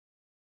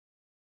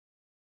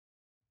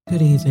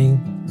Good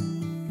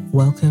evening.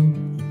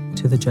 Welcome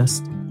to the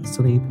Just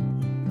Sleep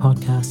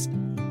podcast.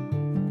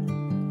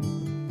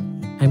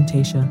 I'm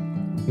Tasha,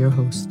 your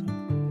host.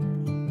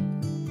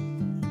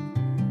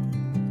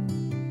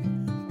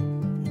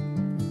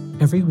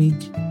 Every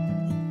week,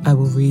 I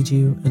will read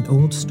you an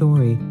old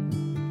story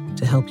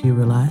to help you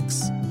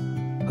relax,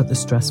 put the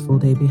stressful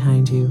day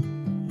behind you,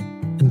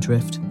 and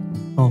drift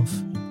off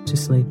to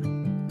sleep.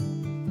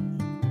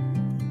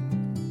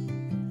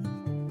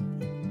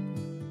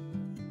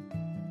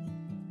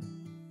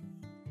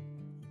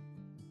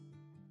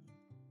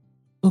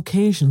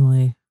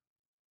 Occasionally,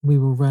 we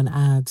will run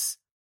ads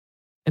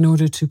in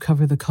order to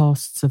cover the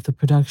costs of the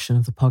production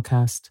of the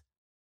podcast.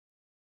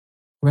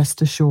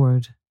 Rest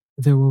assured,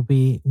 there will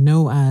be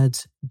no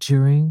ads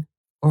during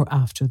or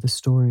after the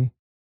story.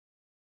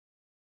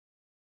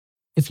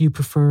 If you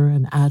prefer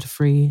an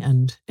ad-free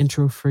and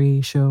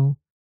intro-free show,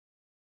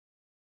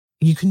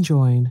 you can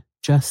join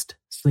Just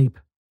Sleep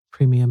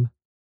Premium.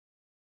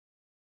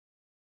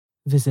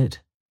 Visit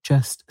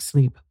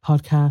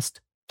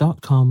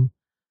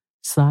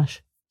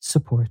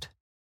justsleeppodcast.com/support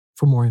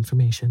for more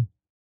information.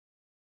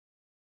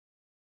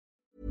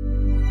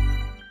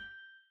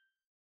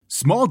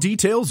 Small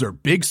details are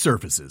big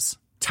surfaces.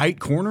 Tight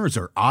corners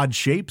are odd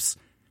shapes.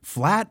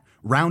 Flat,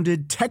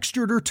 rounded,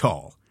 textured, or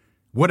tall.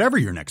 Whatever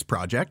your next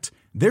project,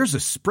 there's a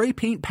spray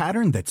paint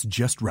pattern that's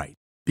just right.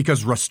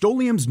 Because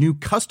Rust-Oleum's new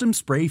Custom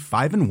Spray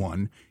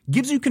 5-in-1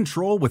 gives you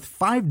control with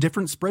 5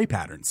 different spray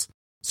patterns.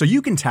 So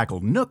you can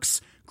tackle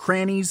nooks,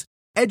 crannies,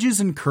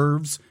 edges, and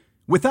curves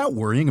without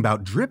worrying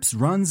about drips,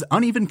 runs,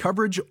 uneven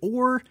coverage,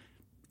 or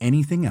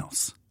anything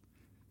else.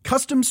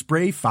 Custom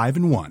Spray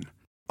 5-in-1.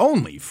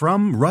 Only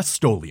from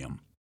Rust-Oleum.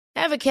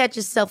 Ever catch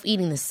yourself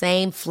eating the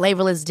same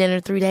flavorless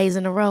dinner 3 days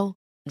in a row?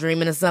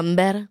 Dreaming of something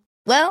better?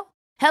 Well,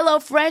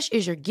 HelloFresh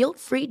is your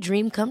guilt-free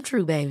dream come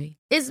true, baby.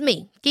 It's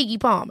me, Keke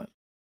Palmer.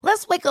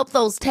 Let's wake up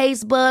those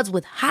taste buds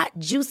with hot,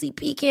 juicy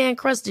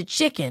pecan-crusted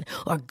chicken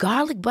or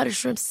garlic butter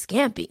shrimp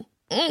scampi.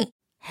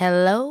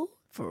 Hello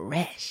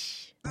Fresh.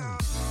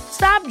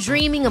 Stop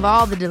dreaming of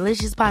all the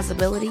delicious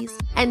possibilities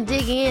and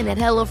dig in at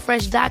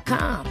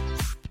HelloFresh.com.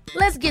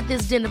 Let's get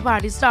this dinner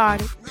party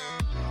started.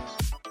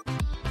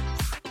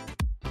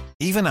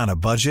 Even on a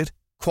budget,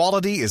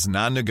 quality is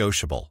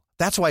non-negotiable.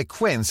 That's why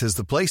Quince is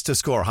the place to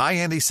score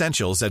high-end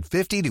essentials at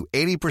 50 to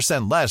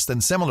 80% less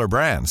than similar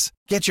brands.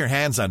 Get your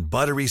hands on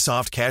buttery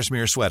soft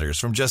cashmere sweaters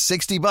from just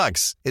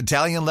 $60,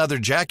 Italian leather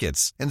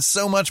jackets, and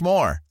so much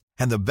more.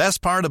 And the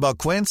best part about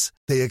Quince,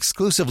 they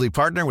exclusively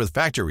partner with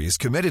factories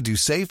committed to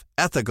safe,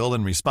 ethical,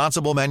 and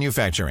responsible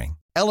manufacturing.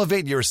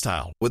 Elevate your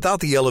style without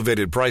the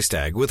elevated price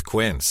tag with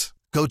Quince.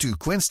 Go to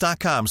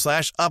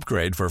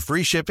quince.com/upgrade for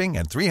free shipping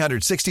and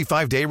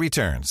 365-day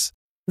returns.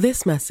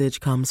 This message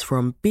comes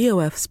from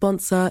BOF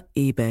sponsor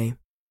eBay.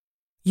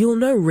 You'll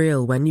know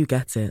real when you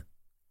get it.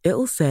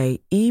 It'll say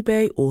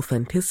eBay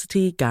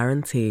Authenticity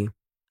Guarantee.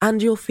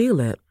 And you'll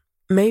feel it.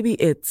 Maybe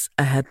it's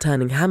a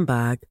head-turning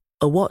handbag,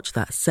 a watch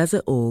that says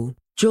it all,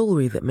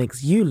 jewelry that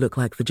makes you look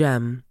like the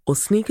gem, or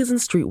sneakers and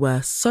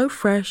streetwear so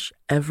fresh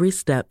every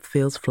step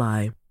feels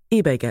fly.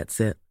 eBay gets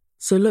it.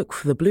 So look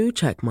for the blue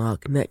check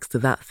mark next to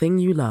that thing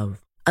you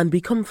love and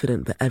be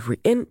confident that every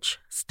inch,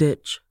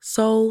 stitch,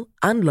 sole,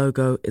 and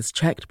logo is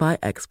checked by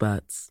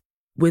experts.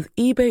 With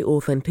eBay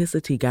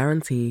Authenticity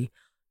Guarantee,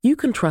 you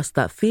can trust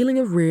that feeling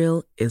of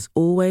real is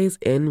always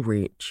in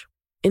reach.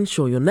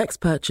 Ensure your next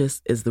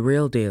purchase is the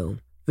real deal.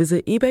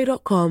 Visit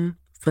ebay.com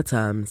for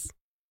terms.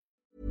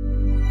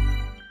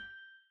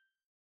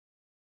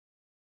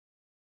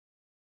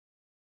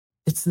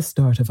 It's the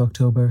start of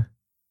October,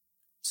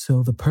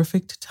 so the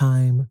perfect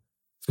time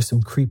for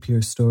some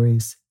creepier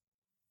stories.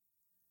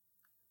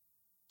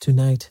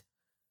 Tonight,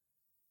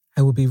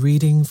 I will be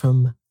reading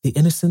from The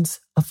Innocence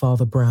of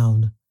Father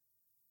Brown,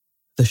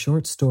 the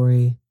short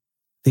story,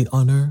 The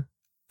Honor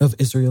of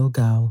Israel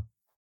Gow.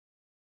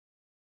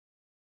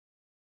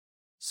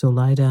 So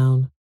lie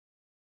down,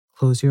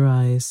 close your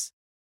eyes,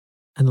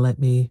 and let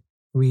me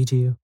read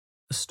you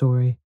a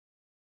story.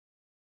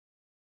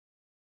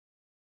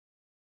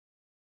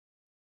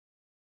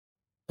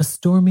 A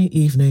stormy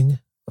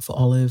evening of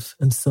olive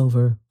and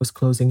silver was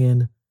closing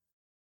in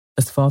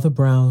as Father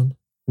Brown,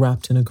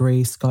 wrapped in a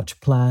grey Scotch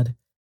plaid,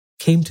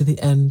 came to the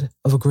end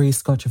of a grey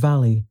Scotch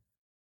valley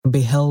and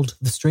beheld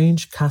the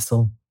strange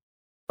castle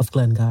of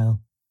Glengyle.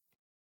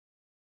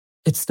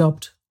 It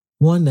stopped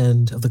one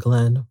end of the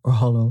glen or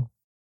hollow,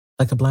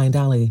 like a blind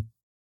alley,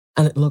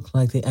 and it looked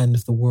like the end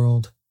of the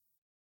world.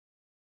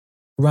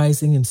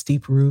 Rising in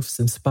steep roofs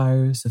and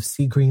spires of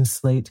sea-green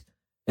slate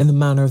in the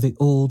manner of the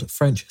old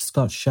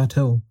French-Scotch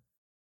chateau,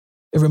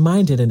 it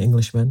reminded an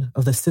Englishman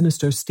of the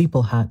sinister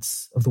steeple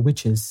hats of the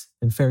witches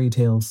in fairy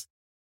tales,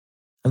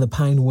 and the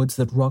pine woods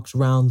that rocked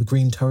round the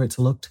green turrets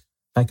looked,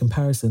 by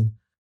comparison,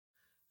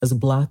 as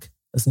black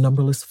as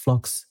numberless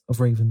flocks of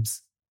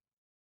ravens.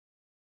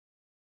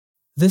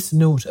 This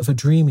note of a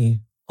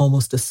dreamy,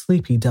 almost a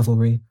sleepy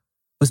devilry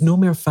was no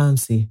mere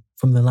fancy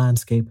from the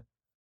landscape.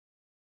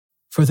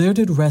 For there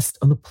did rest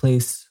on the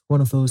place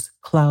one of those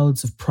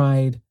clouds of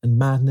pride and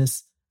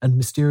madness and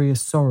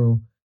mysterious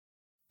sorrow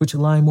which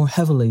lie more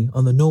heavily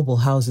on the noble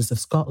houses of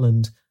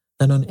Scotland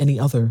than on any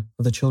other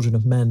of the children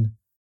of men.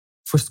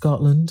 For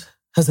Scotland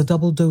has a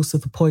double dose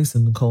of the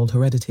poison called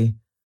heredity,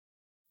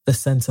 the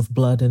sense of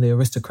blood in the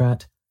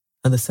aristocrat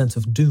and the sense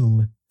of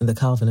doom in the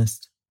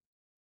Calvinist.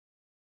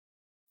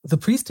 The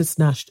priest had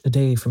snatched a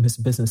day from his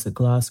business at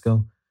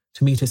Glasgow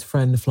to meet his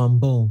friend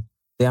Flambeau,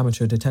 the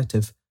amateur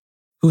detective,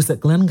 who was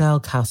at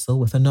Glengyle Castle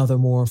with another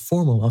more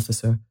formal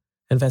officer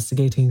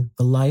investigating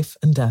the life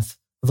and death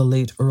of the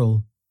late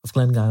Earl of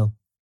Glengyle.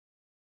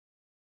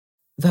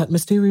 That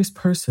mysterious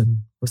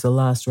person was the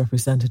last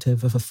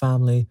representative of a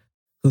family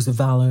whose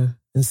valour,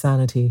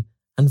 insanity,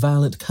 and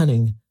violent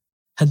cunning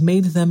had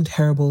made them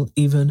terrible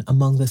even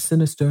among the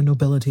sinister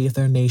nobility of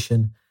their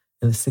nation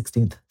in the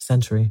 16th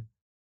century.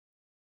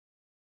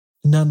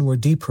 None were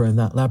deeper in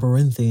that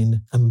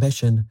labyrinthine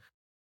ambition,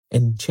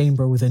 in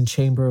chamber within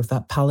chamber of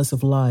that palace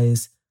of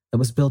lies that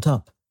was built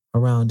up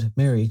around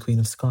Mary, Queen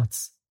of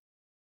Scots.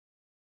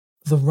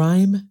 The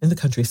rime in the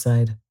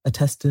countryside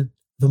attested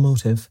the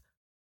motive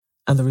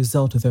and the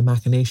result of their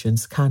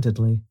machinations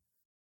candidly.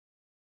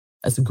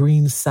 As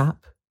green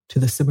sap to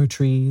the simmer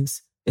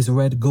trees is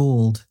red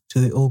gold to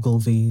the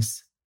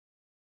Ogilvies.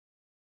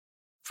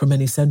 For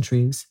many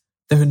centuries,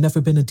 there had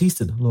never been a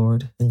decent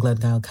lord in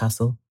Glengyle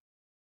Castle,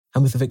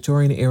 and with the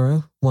Victorian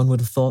era, one would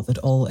have thought that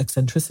all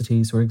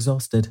eccentricities were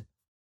exhausted.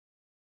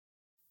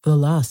 The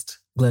last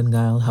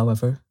Glengyle,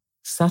 however,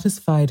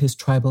 satisfied his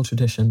tribal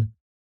tradition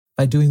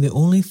by doing the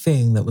only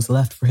thing that was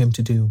left for him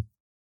to do.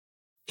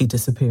 He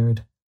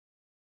disappeared.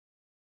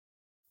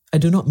 I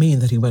do not mean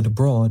that he went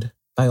abroad.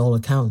 By all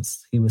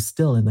accounts, he was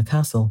still in the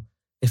castle,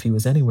 if he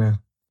was anywhere.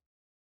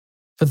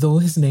 For though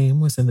his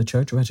name was in the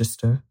church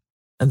register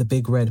and the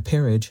big red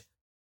peerage,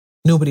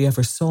 nobody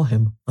ever saw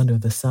him under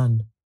the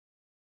sun.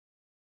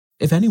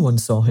 If anyone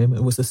saw him,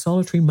 it was a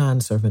solitary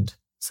manservant,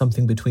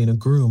 something between a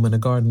groom and a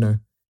gardener.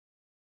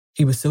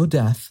 He was so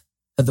deaf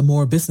that the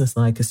more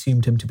businesslike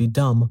assumed him to be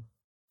dumb,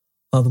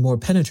 while the more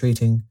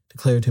penetrating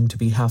declared him to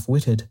be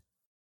half-witted.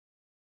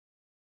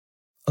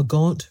 A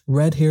gaunt,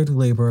 red-haired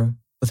labourer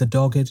with a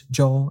dogged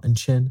jaw and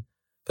chin,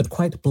 but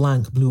quite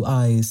blank blue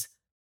eyes,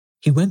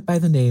 he went by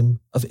the name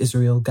of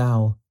Israel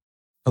Gow,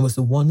 and was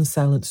the one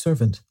silent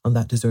servant on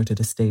that deserted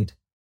estate.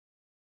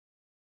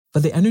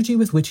 But the energy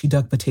with which he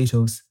dug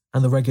potatoes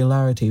and the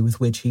regularity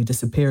with which he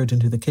disappeared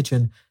into the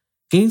kitchen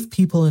gave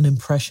people an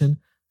impression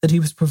that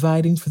he was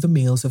providing for the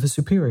meals of a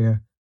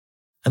superior,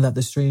 and that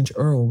the strange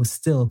earl was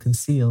still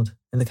concealed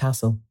in the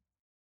castle.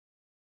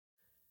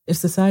 If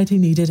society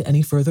needed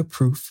any further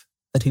proof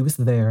that he was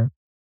there,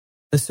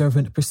 the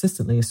servant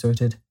persistently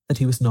asserted that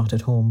he was not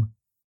at home.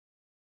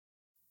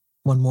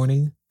 One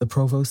morning, the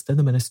provost and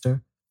the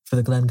minister, for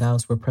the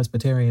Glengyles were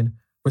Presbyterian,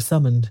 were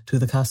summoned to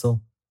the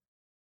castle.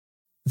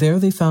 There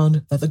they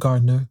found that the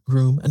gardener,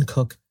 groom, and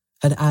cook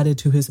had added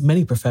to his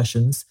many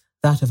professions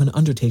that of an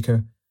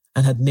undertaker,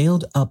 and had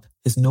nailed up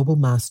his noble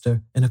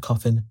master in a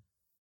coffin.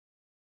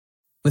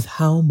 With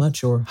how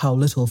much or how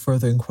little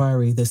further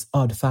inquiry this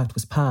odd fact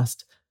was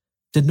passed,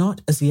 did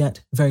not as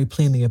yet very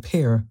plainly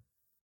appear,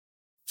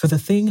 for the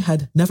thing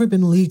had never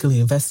been legally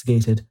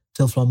investigated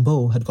till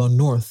Flambeau had gone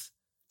north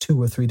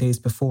 2 or 3 days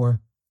before.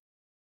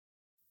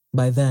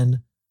 By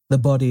then, the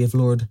body of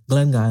Lord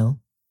Glengyle,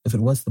 if it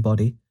was the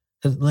body,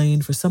 had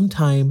lain for some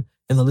time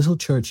in the little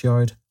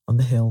churchyard on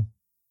the hill.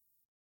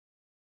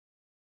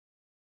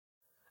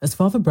 As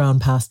Father Brown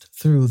passed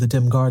through the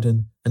dim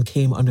garden and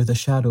came under the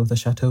shadow of the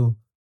chateau,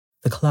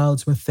 the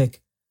clouds were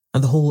thick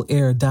and the whole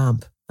air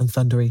damp and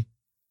thundery.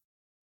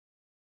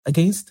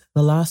 Against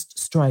the last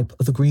stripe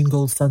of the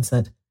green-gold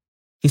sunset,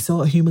 he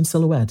saw a human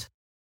silhouette,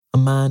 a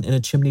man in a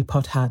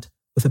chimney-pot hat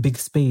with a big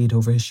spade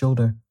over his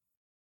shoulder.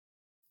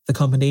 The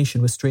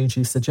combination was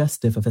strangely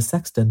suggestive of a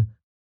sexton,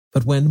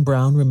 but when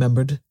Brown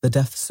remembered the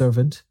deaf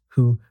servant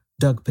who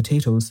dug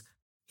potatoes,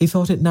 he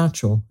thought it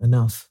natural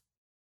enough.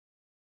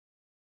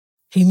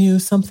 He knew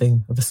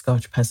something of a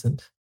Scotch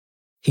peasant.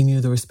 He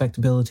knew the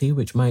respectability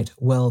which might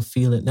well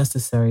feel it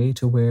necessary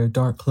to wear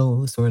dark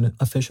clothes or an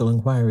official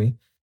inquiry.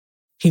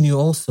 He knew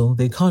also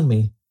the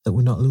economy that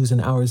would not lose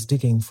an hour's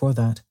digging for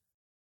that.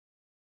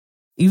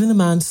 Even the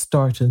man's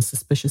start and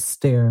suspicious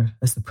stare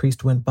as the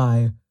priest went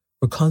by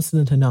were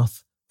consonant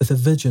enough with the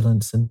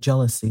vigilance and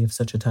jealousy of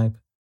such a type.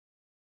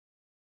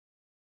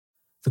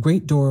 The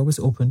great door was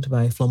opened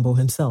by Flambeau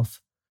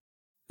himself,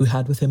 who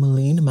had with him a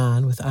lean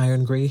man with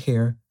iron grey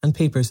hair and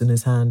papers in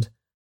his hand,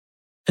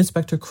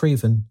 Inspector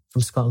Craven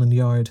from Scotland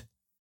Yard.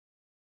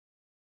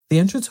 The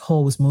entrance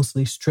hall was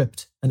mostly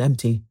stripped and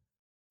empty,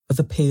 but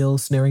the pale,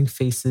 sneering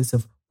faces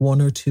of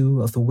 1 or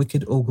 2 of the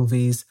wicked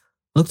Ogilvies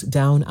looked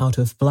down out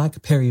of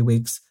black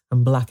periwigs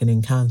and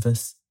blackening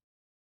canvas.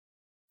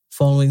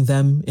 Following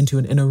them into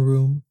an inner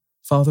room,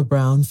 Father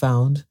Brown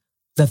found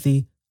that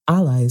the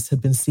allies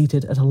had been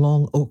seated at a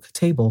long oak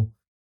table,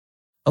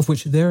 of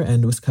which their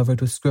end was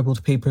covered with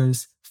scribbled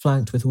papers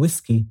flanked with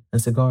whiskey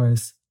and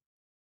cigars.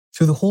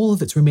 Through the whole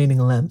of its remaining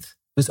length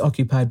was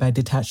occupied by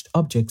detached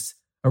objects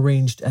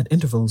arranged at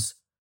intervals,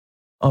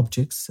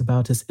 objects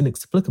about as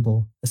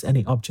inexplicable as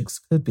any objects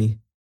could be.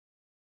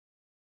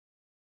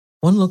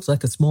 One looked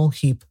like a small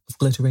heap of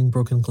glittering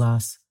broken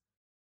glass.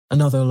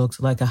 Another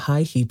looked like a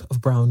high heap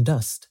of brown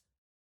dust.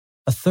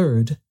 A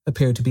third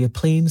appeared to be a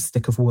plain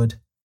stick of wood.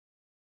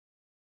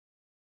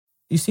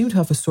 "You seem to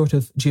have a sort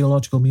of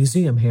geological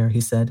museum here,"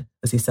 he said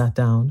as he sat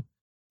down,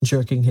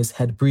 jerking his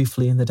head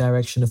briefly in the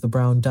direction of the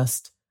brown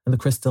dust and the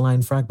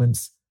crystalline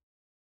fragments.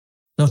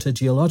 "Not a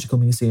geological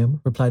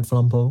museum," replied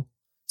Flambeau.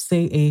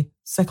 "Say a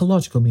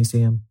psychological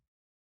museum."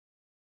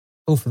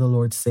 "Oh, for the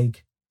Lord's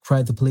sake,"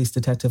 cried the police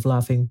detective,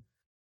 laughing.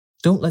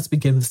 "Don't let's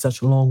begin with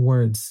such long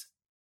words."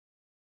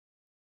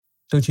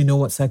 "Don't you know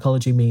what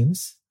psychology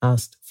means?"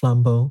 asked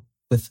Flambeau,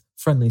 with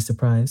friendly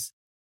surprise.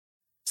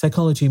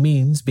 "Psychology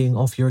means being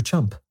off your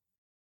chump."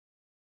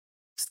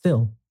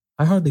 "Still,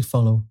 I hardly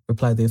follow,"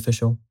 replied the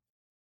official.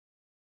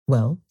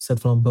 "Well,"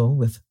 said Flambeau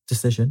with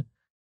decision,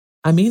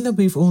 "I mean that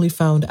we've only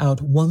found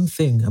out one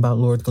thing about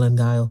Lord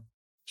Glengyle.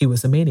 He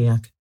was a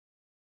maniac."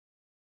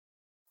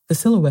 The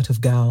silhouette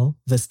of Gao,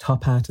 with his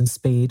top hat and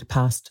spade,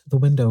 passed the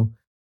window,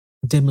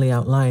 dimly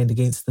outlined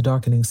against the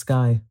darkening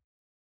sky.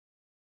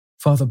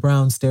 Father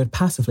Brown stared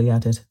passively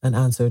at it and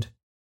answered,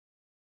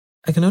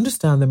 "I can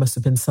understand there must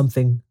have been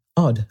something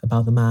odd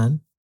about the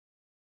man,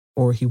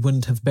 or he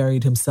wouldn't have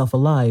buried himself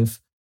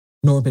alive,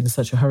 nor been in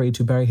such a hurry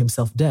to bury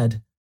himself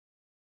dead.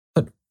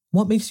 But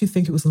what makes you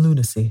think it was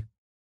lunacy?"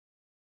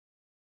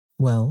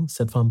 "Well,"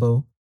 said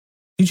Flambeau,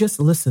 "you just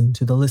listen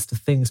to the list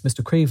of things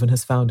Mr. Craven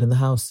has found in the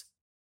house."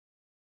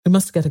 "We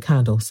must get a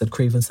candle," said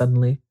Craven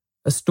suddenly.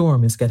 "A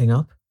storm is getting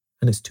up,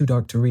 and it's too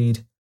dark to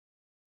read."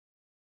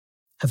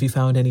 "Have you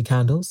found any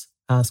candles?"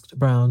 asked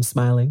Brown,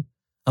 smiling.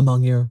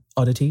 "Among your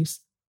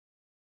oddities?"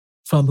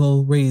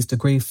 Flambeau raised a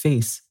grave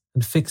face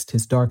and fixed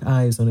his dark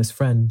eyes on his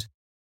friend.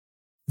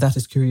 "That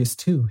is curious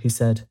too," he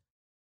said.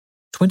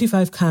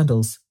 25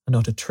 candles and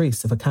not a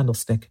trace of a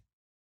candlestick."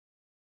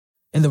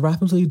 In the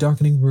rapidly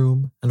darkening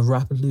room and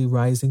rapidly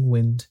rising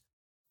wind,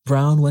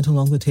 Brown went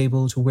along the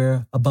table to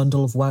where a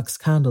bundle of wax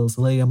candles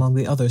lay among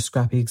the other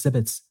scrappy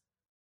exhibits.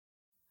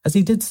 As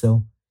he did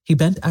so, he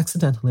bent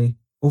accidentally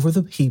over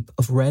the heap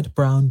of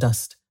red-brown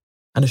dust,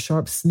 and a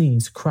sharp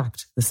sneeze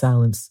cracked the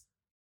silence.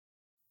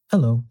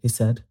 "Hello," he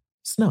said.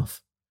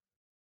 "Snuff."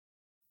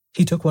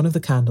 He took one of the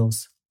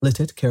candles,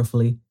 lit it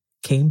carefully,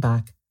 came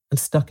back, and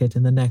stuck it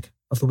in the neck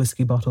of the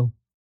whiskey bottle.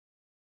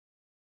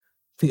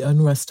 The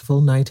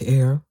unrestful night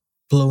air,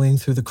 blowing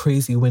through the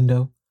crazy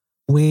window,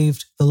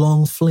 waved the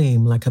long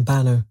flame like a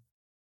banner.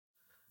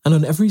 And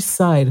on every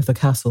side of the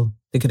castle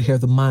they could hear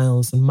the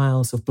miles and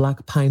miles of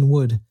black pine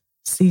wood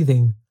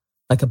seething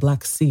like a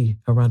black sea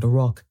around a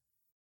rock.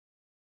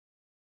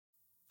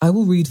 "I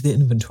will read the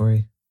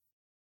inventory,"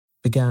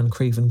 began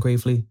Craven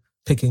gravely,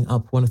 picking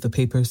up one of the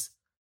papers.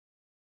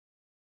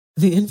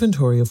 "The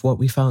inventory of what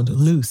we found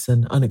loose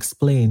and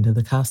unexplained in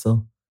the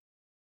castle.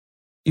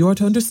 You are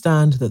to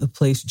understand that the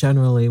place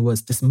generally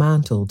was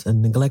dismantled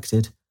and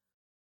neglected,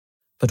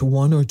 but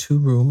 1 or 2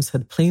 rooms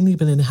had plainly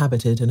been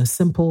inhabited in a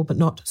simple but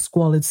not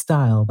squalid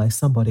style by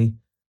somebody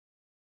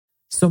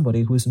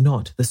who was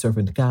not the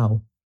servant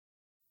Gao.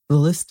 The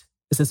list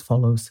is as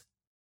follows.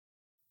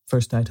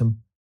 First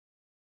item.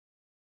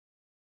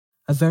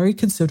 A very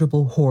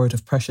considerable hoard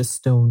of precious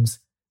stones,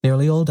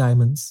 nearly all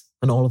diamonds,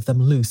 and all of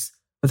them loose,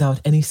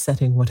 without any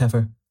setting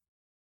whatever.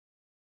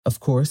 Of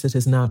course, it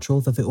is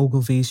natural that the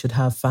Ogilvies should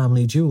have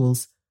family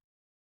jewels,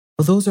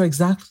 but those are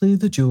exactly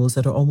the jewels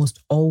that are almost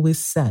always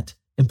set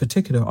in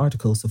particular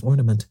articles of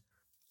ornament.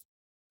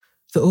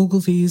 The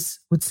Ogilvies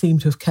would seem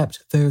to have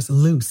kept theirs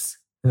loose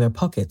in their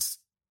pockets,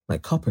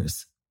 like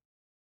coppers.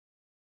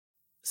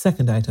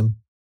 Second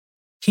item.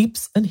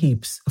 Heaps and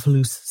heaps of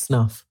loose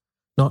snuff,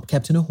 not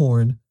kept in a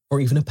horn or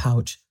even a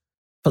pouch,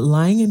 but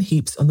lying in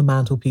heaps on the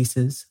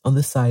mantelpieces, on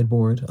the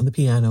sideboard, on the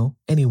piano,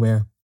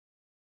 anywhere.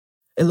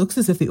 It looks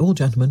as if the old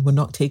gentleman would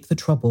not take the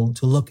trouble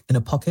to look in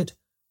a pocket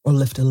or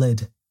lift a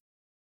lid.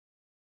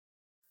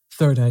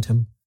 Third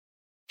item.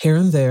 Here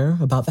and there,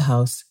 about the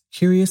house,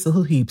 curious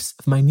little heaps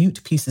of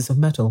minute pieces of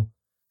metal,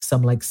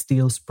 some like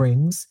steel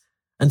springs,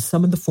 and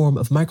some in the form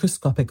of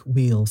microscopic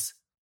wheels,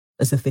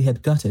 as if they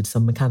had gutted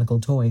some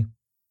mechanical toy.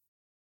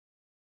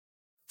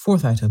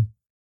 Fourth item.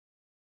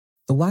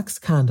 The wax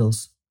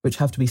candles, which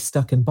have to be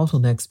stuck in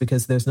bottlenecks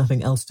because there's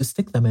nothing else to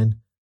stick them in.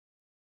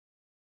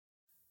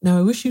 Now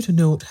I wish you to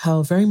note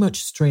how very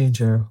much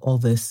stranger all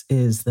this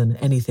is than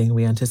anything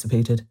we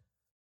anticipated.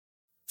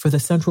 For the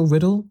central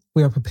riddle,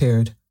 we are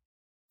prepared.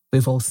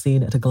 We've all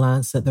seen at a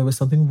glance that there was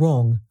something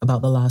wrong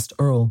about the last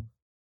Earl.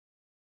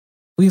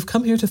 We have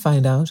come here to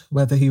find out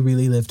whether he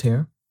really lived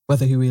here,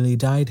 whether he really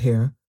died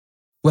here,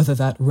 whether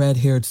that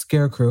red-haired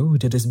scarecrow who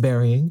did his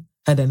burying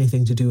had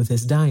anything to do with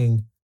his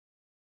dying.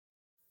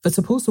 But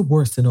suppose the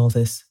worst in all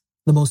this,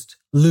 the most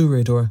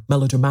lurid or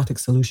melodramatic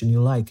solution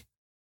you like.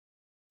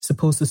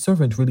 Suppose the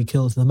servant really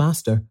killed the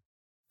master,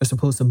 or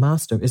suppose the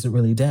master isn't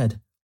really dead,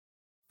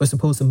 or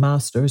suppose the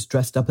master is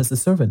dressed up as the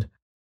servant,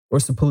 or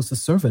suppose the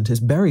servant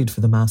is buried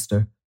for the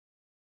master.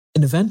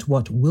 Invent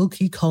what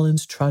Wilkie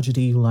Collins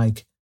tragedy you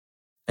like,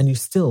 and you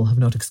still have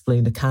not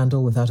explained a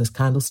candle without his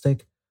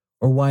candlestick,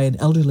 or why an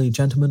elderly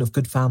gentleman of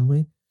good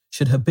family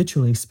should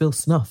habitually spill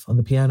snuff on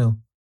the piano.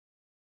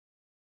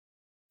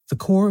 the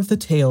core of the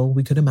tale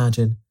we could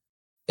imagine.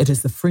 It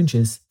is the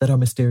fringes that are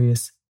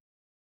mysterious.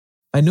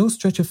 By no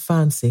stretch of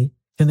fancy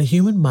can the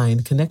human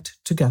mind connect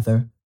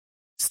together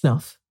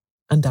snuff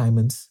and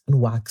diamonds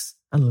and wax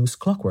and loose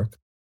clockwork.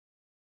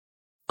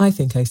 I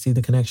think I see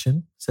the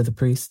connection, said the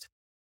priest.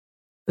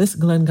 This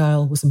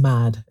Glengyle was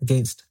mad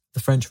against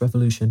the French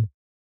Revolution.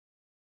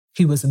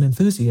 He was an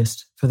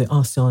enthusiast for the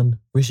Ancien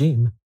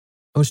regime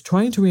and was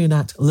trying to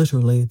reenact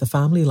literally the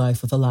family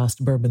life of the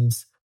last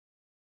Bourbons.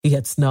 He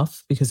had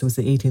snuff because it was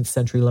the 18th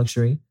century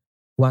luxury,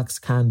 wax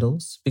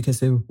candles because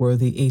they were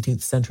the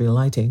 18th century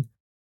lighting.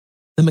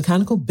 The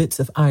mechanical bits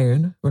of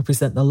iron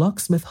represent the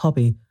locksmith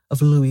hobby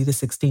of Louis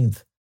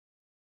XVI.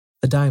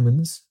 The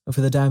diamonds are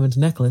for the diamond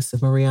necklace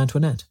of Marie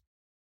Antoinette.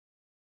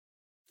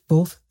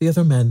 Both the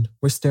other men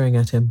were staring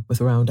at him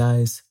with round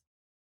eyes.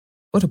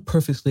 What a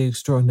perfectly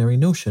extraordinary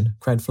notion,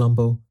 cried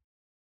Flambeau.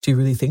 Do you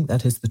really think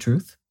that is the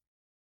truth?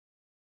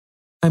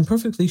 I'm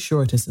perfectly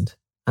sure it isn't,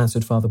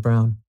 answered Father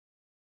Brown.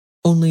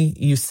 Only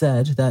you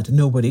said that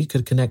nobody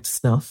could connect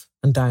snuff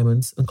and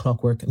diamonds and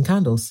clockwork and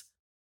candles.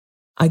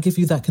 I give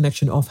you that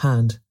connection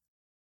offhand.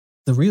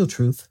 The real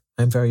truth,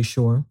 I'm very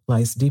sure,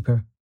 lies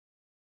deeper.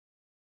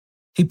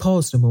 He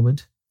paused a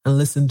moment and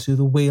listened to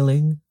the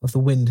wailing of the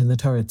wind in the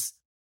turrets.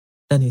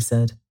 Then he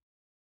said,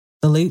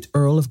 the late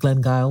Earl of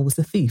Glengyle was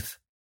a thief.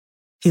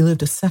 He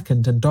lived a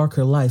second and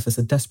darker life as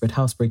a desperate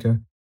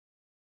housebreaker.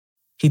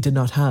 He did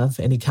not have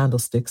any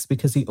candlesticks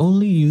because he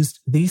only used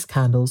these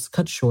candles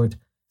cut short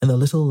in the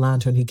little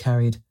lantern he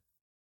carried.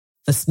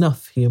 The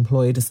snuff he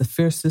employed as the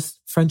fiercest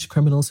French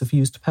criminals have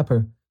used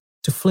pepper,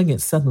 to fling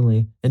it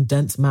suddenly in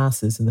dense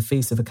masses in the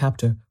face of a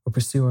captor or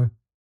pursuer.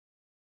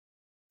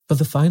 But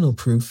the final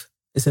proof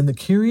is in the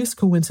curious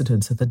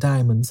coincidence of the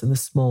diamonds and the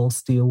small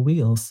steel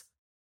wheels.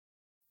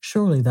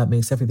 Surely that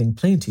makes everything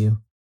plain to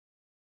you.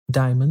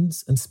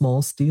 Diamonds and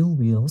small steel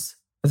wheels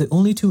are the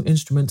only two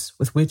instruments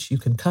with which you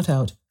can cut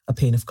out a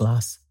pane of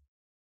glass.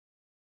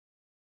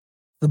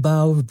 The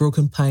bough of a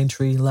broken pine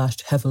tree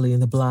lashed heavily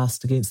in the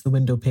blast against the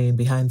window pane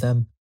behind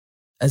them,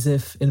 as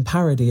if in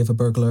parody of a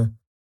burglar,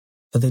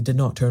 but they did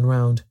not turn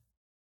round.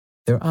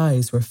 Their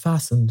eyes were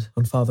fastened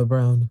on Father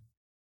Brown.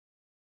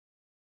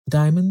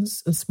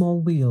 Diamonds and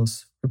small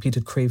wheels,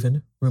 repeated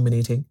Craven,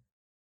 ruminating.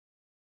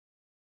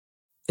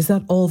 Is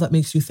that all that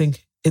makes you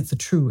think it the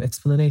true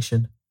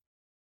explanation?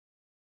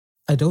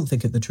 I don't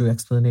think it the true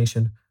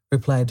explanation,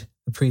 replied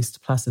the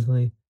priest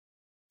placidly.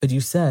 But you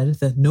said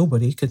that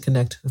nobody could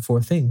connect the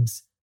four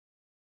things.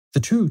 The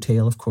true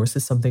tale, of course,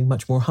 is something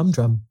much more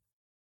humdrum.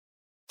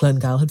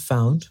 Glengyle had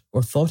found,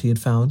 or thought he had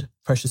found,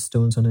 precious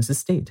stones on his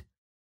estate.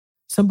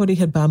 Somebody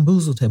had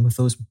bamboozled him with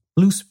those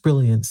loose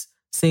brilliants,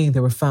 saying they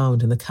were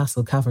found in the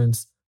castle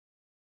caverns.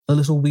 The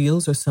little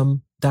wheels are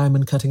some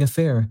diamond-cutting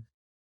affair.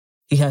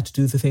 He had to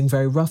do the thing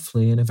very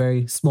roughly, in a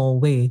very small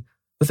way,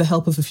 with the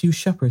help of a few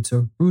shepherds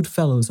or rude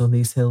fellows on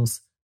these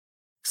hills.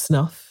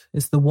 Snuff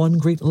is the one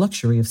great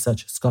luxury of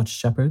such Scotch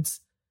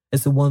shepherds.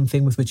 It's the one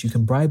thing with which you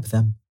can bribe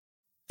them.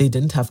 They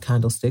didn't have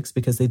candlesticks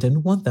because they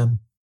didn't want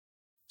them.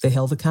 They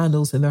held the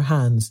candles in their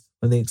hands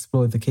when they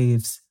explored the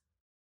caves.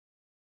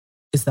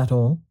 Is that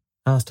all?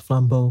 Asked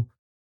Flambeau,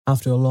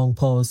 after a long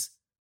pause.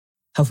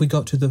 Have we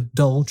got to the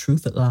dull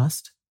truth at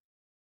last?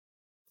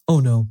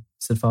 Oh no,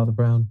 said Father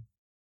Brown.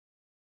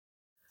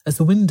 As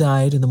the wind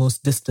died in the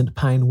most distant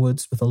pine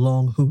woods with a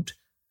long hoot,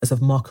 as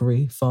of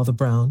mockery, Father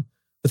Brown,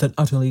 with an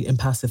utterly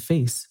impassive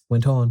face,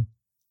 went on.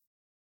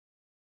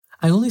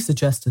 I only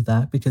suggested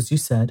that because you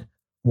said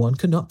one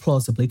could not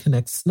plausibly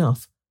connect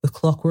snuff with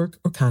clockwork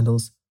or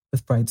candles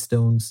with bright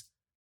stones.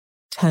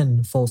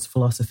 10 false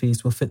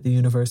philosophies will fit the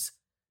universe.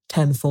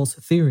 10 false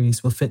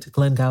theories will fit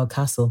Glengyle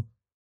Castle.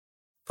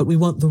 But we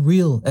want the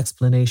real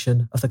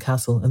explanation of the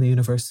castle and the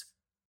universe.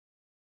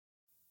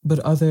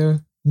 But are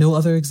there no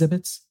other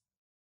exhibits?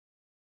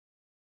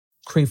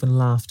 Craven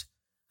laughed,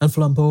 and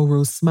Flambeau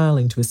rose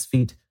smiling to his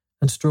feet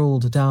and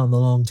strolled down the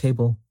long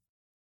table.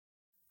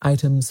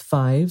 Items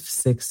 5,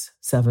 6,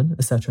 7,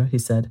 etc., he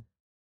said,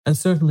 and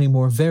certainly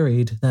more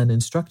varied than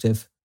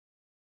instructive.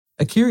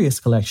 A curious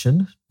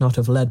collection, not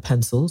of lead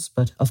pencils,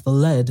 but of the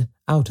lead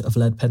out of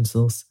lead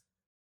pencils.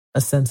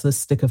 A senseless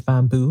stick of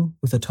bamboo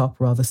with the top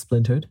rather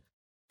splintered.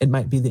 It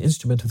might be the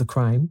instrument of the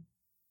crime,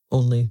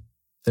 only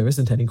there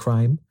isn't any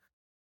crime.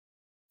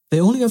 The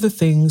only other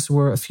things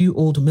were a few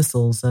old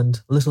missals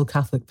and little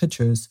Catholic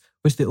pictures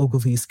which the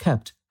Ogilvies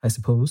kept, I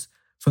suppose,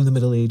 from the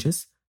Middle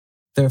Ages,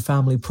 their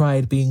family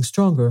pride being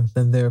stronger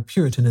than their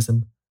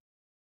Puritanism.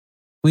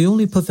 We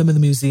only put them in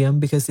the museum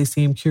because they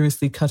seem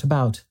curiously cut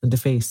about and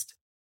defaced.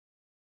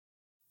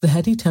 The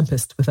heady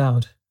tempest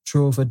without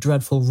drove a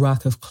dreadful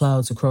rack of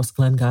clouds across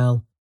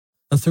Glengyle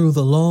and threw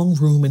the long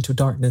room into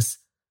darkness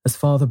as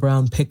Father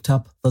Brown picked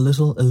up the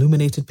little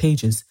illuminated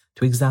pages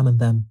to examine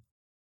them.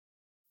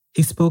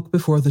 He spoke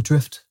before the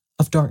drift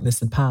of darkness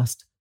had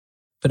passed,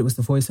 but it was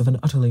the voice of an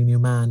utterly new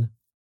man.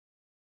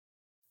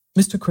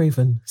 Mr.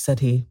 Craven, said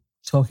he,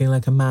 talking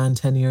like a man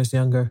 10 years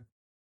younger,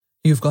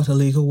 you've got a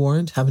legal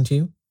warrant, haven't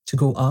you, to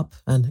go up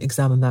and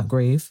examine that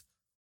grave?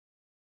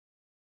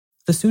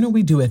 The sooner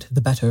we do it,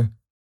 the better,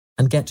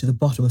 and get to the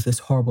bottom of this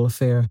horrible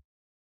affair.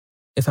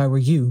 If I were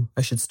you,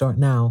 I should start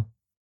now."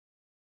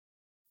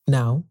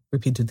 "Now?"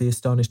 repeated the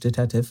astonished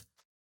detective.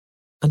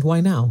 "And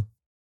why now?"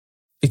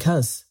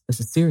 "Because this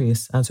is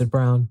serious," answered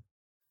Brown.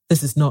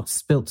 "This is not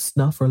spilt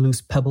snuff or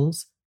loose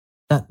pebbles.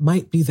 That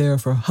might be there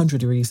for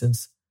 100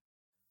 reasons.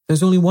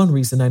 There's only one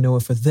reason I know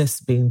of for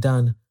this being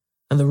done,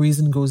 and the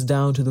reason goes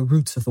down to the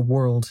roots of the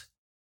world.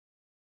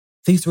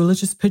 These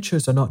religious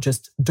pictures are not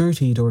just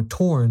dirtied or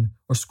torn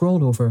or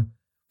scrawled over,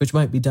 which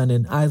might be done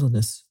in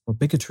idleness or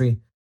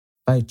bigotry,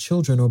 by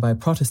children or by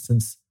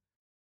Protestants.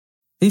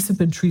 These have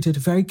been treated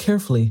very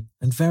carefully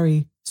and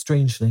very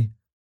strangely.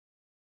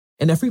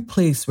 In every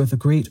place where the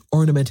great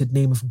ornamented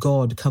name of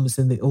God comes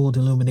in the old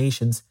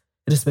illuminations,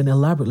 it has been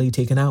elaborately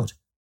taken out.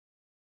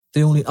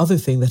 The only other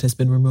thing that has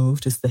been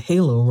removed is the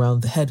halo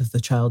around the head of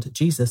the child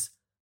Jesus.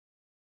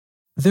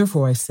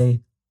 Therefore, I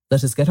say,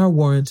 let us get our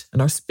warrant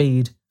and our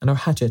spade and our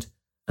hatchet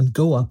and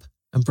go up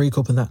and break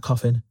open that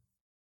coffin."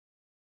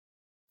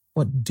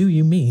 "What do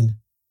you mean?"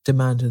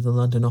 demanded the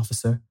London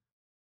officer.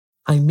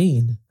 "I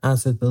mean,"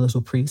 answered the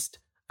little priest,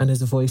 and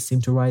his voice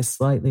seemed to rise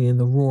slightly in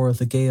the roar of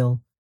the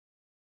gale,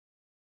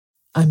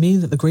 "I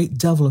mean that the great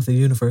devil of the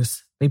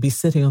universe may be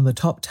sitting on the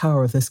top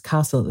tower of this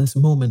castle at this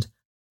moment,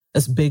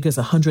 as big as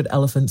 100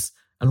 elephants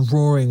and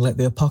roaring like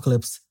the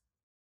apocalypse.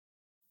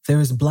 There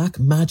is black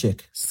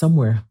magic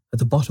somewhere at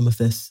the bottom of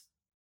this."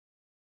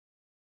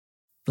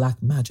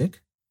 "Black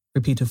magic?"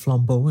 repeated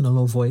Flambeau in a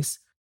low voice,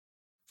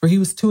 for he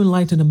was too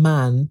enlightened a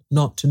man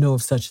not to know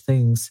of such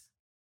things.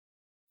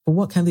 "But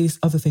what can these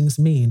other things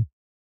mean?"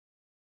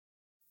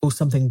 "Oh,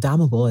 something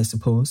damnable, I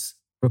suppose,"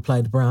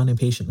 replied Brown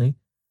impatiently.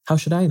 "How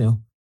should I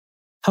know?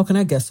 How can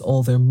I guess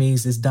all their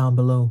mazes down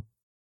below?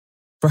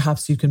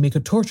 Perhaps you can make a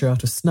torture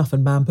out of snuff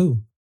and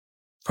bamboo.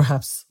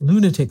 Perhaps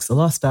lunatics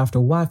lust after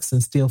wax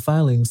and steel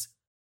filings.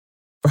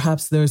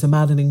 Perhaps there is a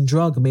maddening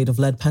drug made of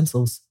lead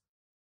pencils.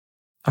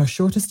 Our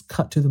shortest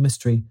cut to the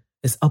mystery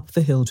is up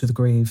the hill to the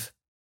grave."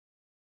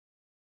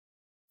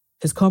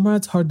 His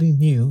comrades hardly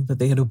knew that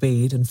they had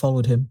obeyed and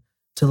followed him,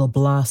 till a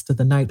blast of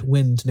the night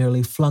wind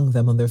nearly flung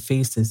them on their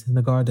faces in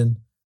the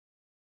garden.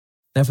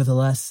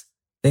 Nevertheless,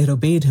 they had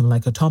obeyed him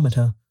like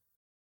automata,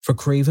 for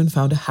Craven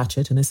found a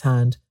hatchet in his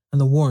hand and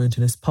the warrant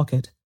in his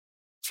pocket.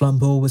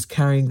 Flambeau was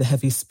carrying the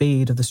heavy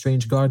spade of the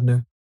strange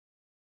gardener.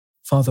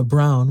 Father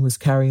Brown was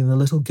carrying the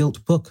little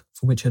gilt book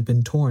from which had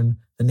been torn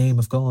the name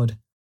of God.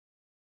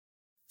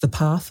 The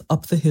path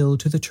up the hill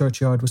to the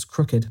churchyard was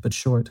crooked but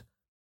short.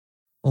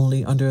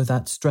 Only under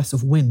that stress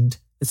of wind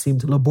it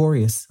seemed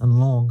laborious and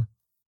long.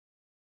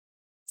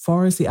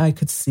 Far as the eye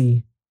could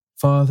see,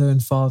 farther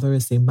and farther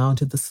as they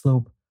mounted the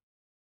slope,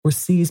 were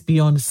seas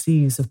beyond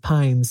seas of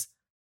pines,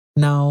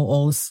 now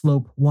all a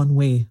slope one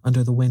way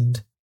under the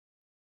wind.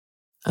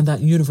 And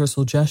that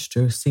universal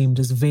gesture seemed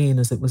as vain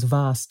as it was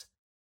vast,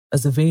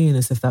 as vain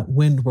as if that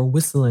wind were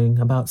whistling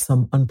about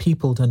some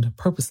unpeopled and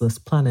purposeless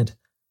planet.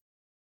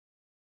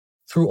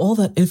 Through all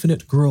that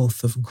infinite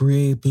growth of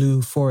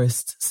grey-blue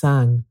forest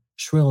sang,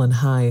 shrill and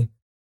high,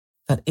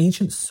 that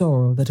ancient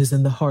sorrow that is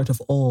in the heart of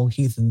all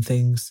heathen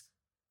things.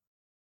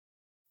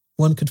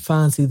 One could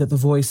fancy that the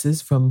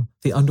voices from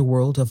the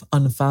underworld of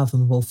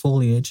unfathomable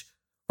foliage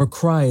were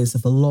cries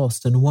of the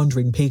lost and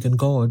wandering pagan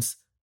gods,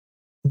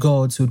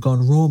 gods who had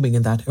gone roaming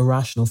in that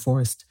irrational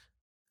forest,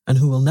 and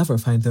who will never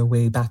find their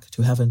way back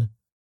to heaven.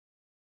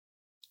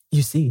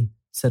 "You see,"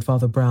 said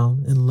Father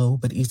Brown in low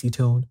but easy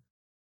tone,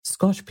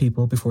 "Scotch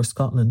people before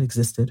Scotland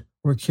existed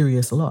were a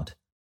curious lot.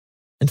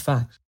 In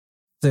fact,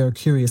 they're a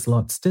curious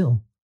lot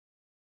still.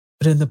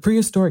 But in the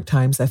prehistoric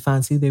times I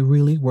fancy they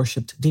really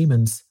worshipped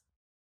demons.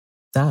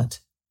 That,"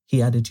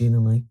 he added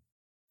genially,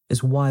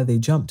 "is why they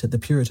jumped at the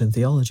Puritan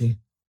theology."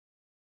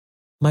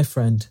 "My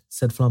friend,"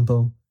 said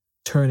Flambeau,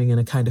 turning in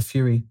a kind of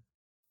fury,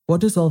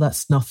 "what does all that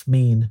snuff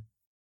mean?"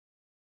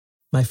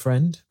 "My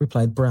friend,"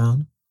 replied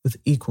Brown,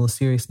 with equal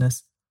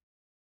seriousness,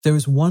 "there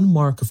is one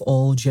mark of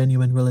all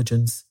genuine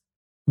religions,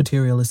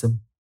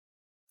 materialism.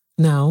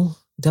 Now,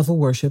 devil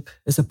worship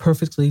is a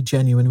perfectly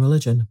genuine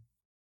religion."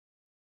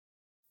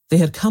 They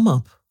had come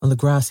up on the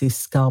grassy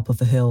scalp of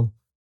the hill,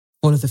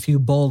 one of the few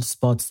bald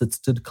spots that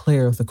stood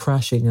clear of the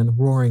crashing and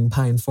roaring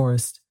pine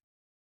forest.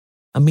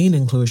 A mean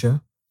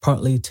enclosure,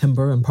 partly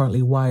timber and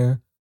partly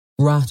wire,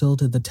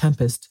 rattled in the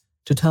tempest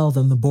to tell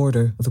them the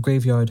border of the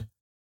graveyard.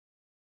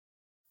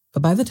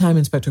 But by the time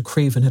Inspector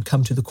Craven had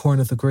come to the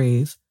corner of the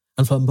grave,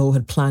 and Flambeau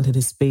had planted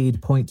his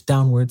spade point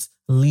downwards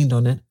and leaned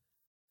on it,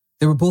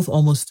 they were both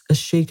almost as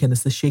shaken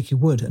as the shaky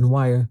wood and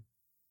wire.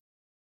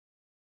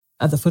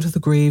 At the foot of the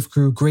grave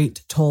grew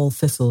great tall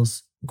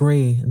thistles,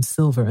 grey and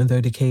silver in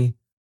their decay.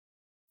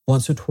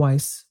 Once or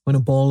twice, when a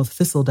ball of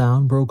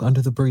thistledown broke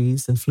under the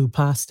breeze and flew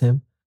past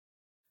him,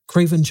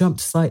 Craven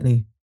jumped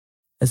slightly,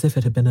 as if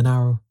it had been an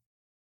arrow.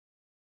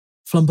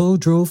 Flambeau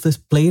drove the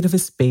blade of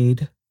his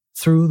spade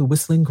through the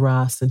whistling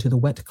grass into the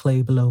wet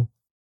clay below.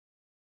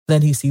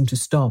 Then he seemed to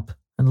stop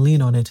and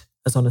lean on it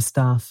as on a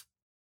staff.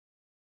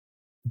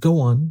 "Go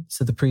on,"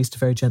 said the priest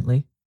very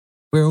gently.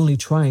 "We're only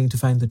trying to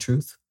find the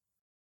truth.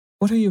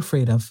 What are you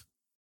afraid of?"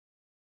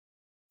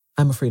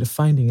 "I'm afraid of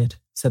finding it,"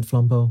 said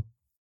Flambeau.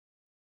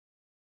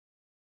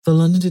 The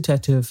London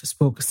detective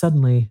spoke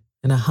suddenly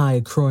in a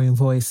high, crowing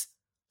voice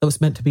that was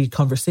meant to be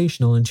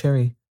conversational and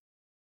cheery.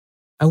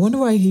 I wonder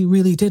why he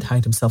really did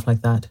hide himself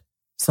like that.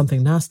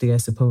 Something nasty, I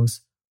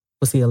suppose.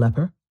 Was he a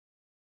leper?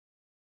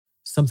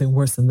 Something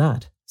worse than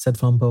that, said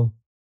Flambeau.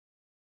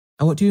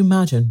 And what do you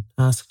imagine,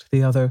 asked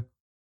the other,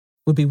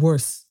 would be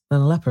worse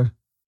than a leper?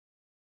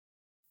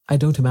 I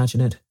don't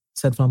imagine it,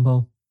 said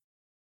Flambeau.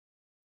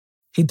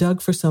 He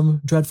dug for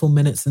some dreadful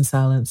minutes in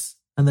silence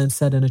and then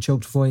said in a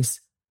choked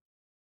voice,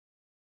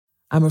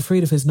 I'm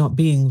afraid of his not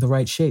being the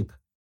right shape.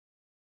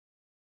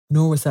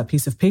 Nor was that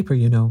piece of paper,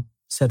 you know,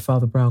 said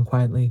Father Brown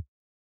quietly,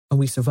 and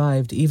we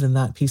survived even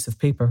that piece of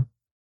paper.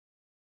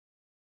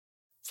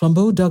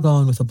 Flambeau dug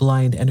on with a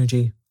blind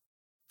energy,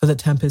 for the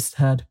tempest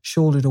had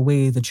shouldered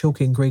away the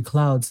choking grey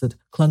clouds that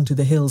clung to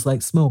the hills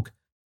like smoke,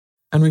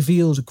 and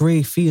revealed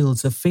grey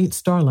fields of faint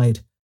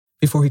starlight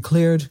before he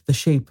cleared the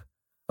shape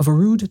of a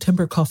rude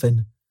timber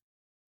coffin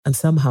and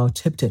somehow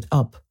tipped it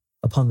up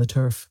upon the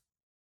turf.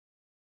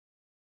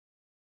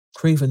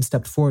 Craven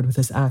stepped forward with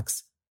his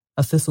axe.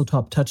 A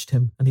thistletop touched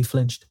him, and he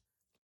flinched.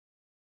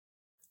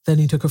 Then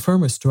he took a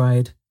firmer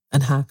stride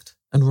and hacked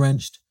and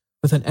wrenched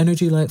with an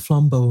energy like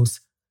Flambeau's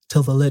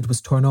till the lid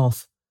was torn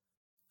off,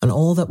 and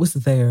all that was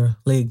there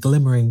lay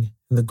glimmering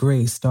in the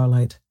grey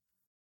starlight.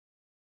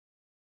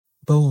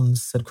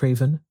 Bones, said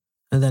Craven,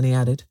 and then he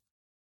added,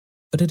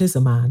 but it is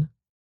a man,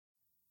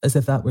 as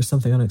if that were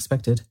something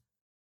unexpected.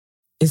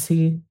 Is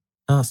he?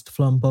 Asked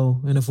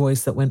Flambeau in a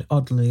voice that went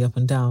oddly up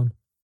and down.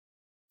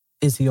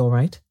 Is he all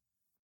right?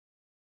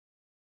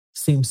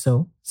 Seems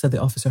so, said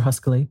the officer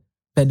huskily,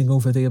 bending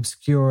over the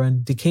obscure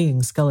and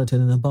decaying skeleton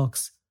in the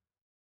box.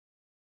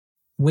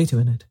 Wait a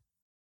minute.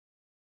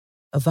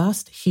 A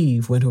vast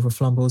heave went over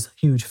Flambeau's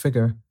huge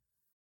figure.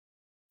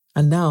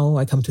 And now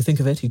I come to think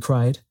of it, he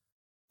cried,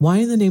 why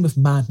in the name of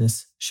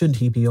madness shouldn't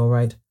he be all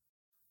right?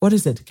 What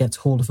is it gets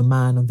hold of a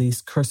man on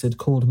these cursed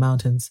cold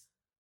mountains?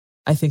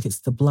 I think it's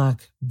the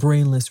black,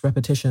 brainless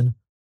repetition.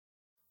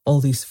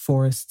 All these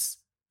forests,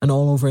 and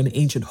all over an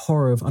ancient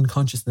horror of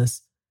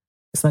unconsciousness.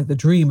 It's like the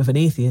dream of an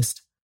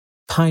atheist.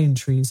 Pine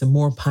trees and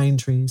more pine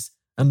trees,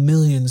 and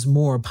millions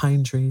more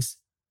pine trees.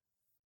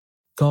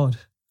 God,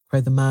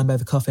 cried the man by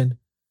the coffin.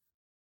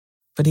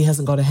 But he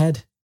hasn't got a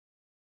head.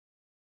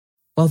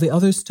 While the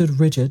others stood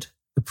rigid,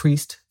 the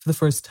priest, for the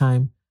first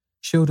time,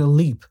 showed a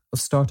leap of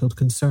startled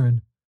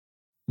concern.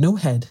 No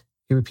head,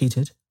 he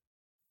repeated.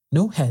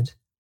 No head,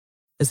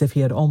 as if he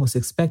had almost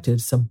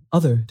expected some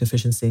other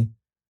deficiency.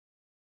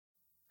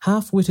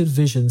 Half-witted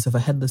visions of a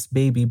headless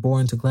baby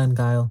born to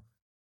Glengyle,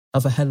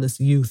 of a headless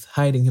youth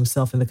hiding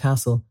himself in the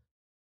castle,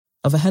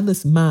 of a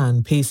headless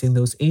man pacing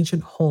those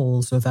ancient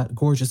halls or that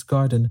gorgeous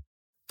garden,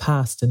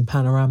 passed in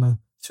panorama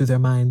through their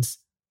minds.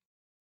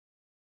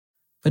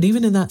 But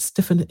even in that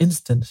stiffened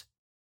instant,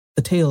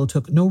 the tale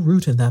took no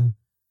root in them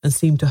and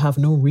seemed to have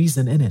no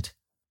reason in it.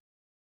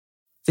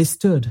 They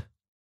stood,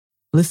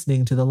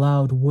 listening to the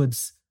loud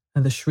woods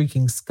and the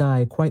shrieking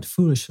sky quite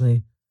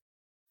foolishly,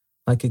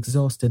 like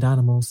exhausted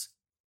animals.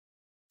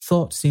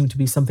 Thought seemed to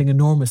be something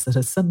enormous that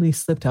had suddenly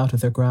slipped out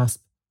of their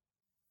grasp.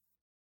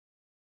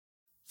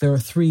 There are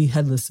 3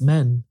 headless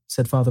men,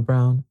 said Father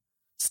Brown,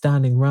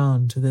 standing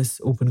round to this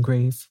open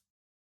grave.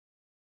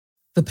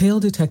 The pale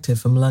detective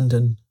from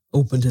London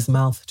opened his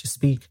mouth to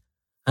speak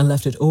and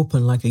left it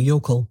open like a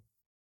yokel,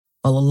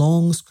 while a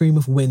long scream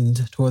of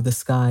wind tore the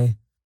sky.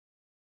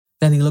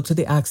 Then he looked at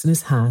the axe in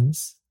his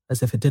hands,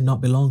 as if it did not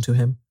belong to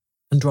him,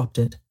 and dropped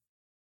it.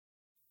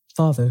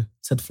 Father,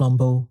 said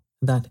Flambeau,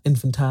 in that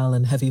infantile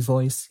and heavy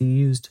voice he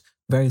used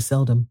very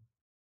seldom,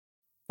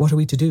 what are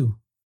we to do?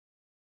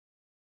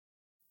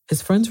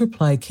 His friend's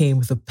reply came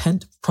with the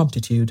pent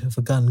promptitude of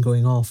a gun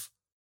going off.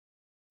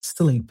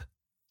 Sleep,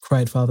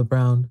 cried Father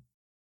Brown.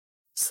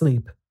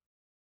 Sleep.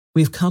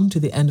 We have come to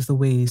the end of the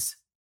ways.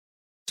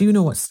 Do you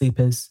know what sleep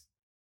is?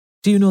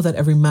 Do you know that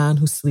every man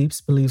who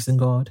sleeps believes in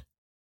God?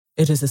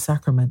 It is a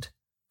sacrament,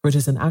 for it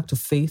is an act of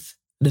faith,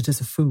 and it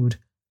is a food.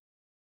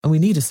 And we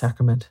need a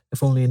sacrament,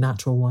 if only a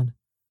natural one.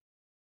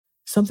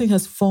 Something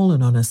has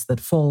fallen on us that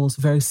falls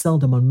very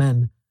seldom on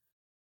men.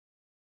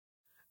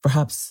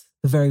 Perhaps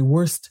the very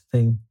worst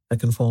thing that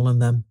can fall on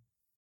them.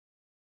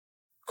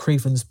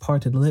 Craven's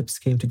parted lips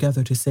came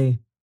together to say,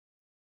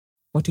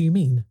 What do you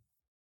mean?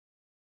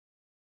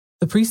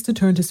 The priest had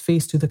turned his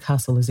face to the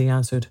castle as he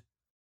answered,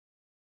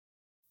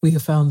 We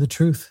have found the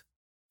truth,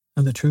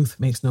 and the truth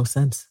makes no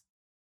sense.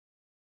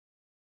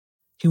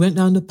 He went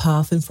down the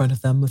path in front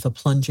of them with a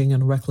plunging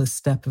and reckless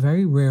step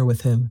very rare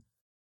with him,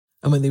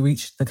 and when they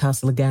reached the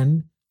castle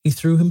again, he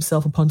threw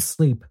himself upon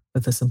sleep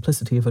with the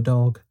simplicity of a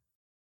dog.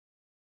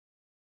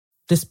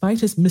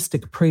 Despite his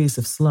mystic praise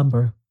of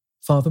slumber,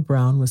 Father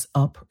Brown was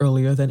up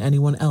earlier than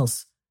anyone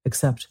else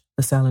except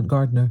the silent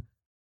gardener,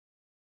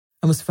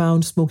 and was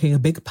found smoking a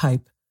big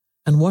pipe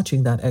and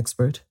watching that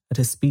expert at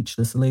his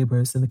speechless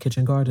labours in the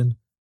kitchen garden.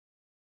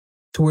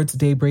 Towards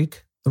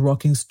daybreak, the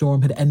rocking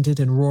storm had ended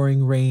in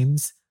roaring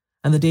rains,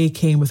 and the day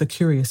came with a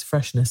curious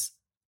freshness.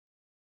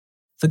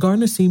 The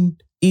gardener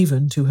seemed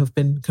even to have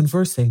been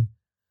conversing,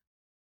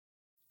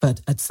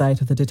 But at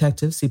sight of the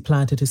detectives, he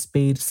planted his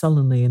spade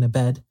sullenly in a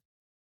bed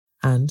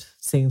and,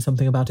 saying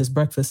something about his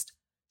breakfast,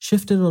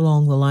 shifted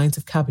along the lines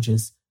of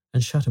cabbages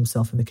and shut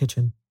himself in the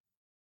kitchen.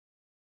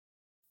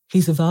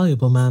 "He's a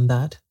valuable man,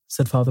 that,"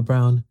 said Father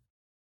Brown.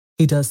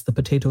 "He does the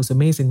potatoes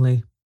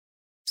amazingly.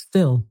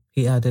 Still,"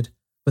 he added,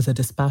 with a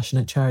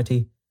dispassionate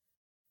charity,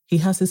 "he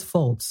has his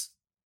faults.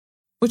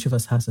 Which of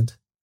us hasn't?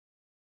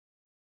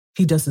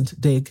 He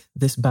doesn't dig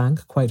this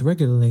bank quite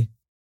regularly.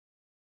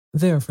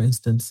 There, for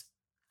instance,"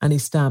 and he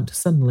stamped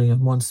suddenly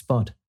on one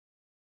spot.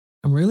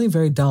 "I'm really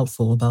very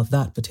doubtful about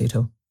that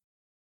potato."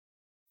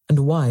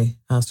 "And why?"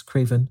 asked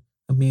Craven,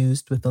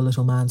 amused with the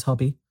little man's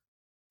hobby.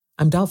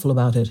 "I'm doubtful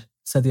about it,"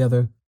 said the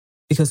other,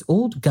 "because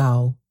old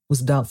Gow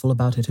was doubtful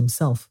about it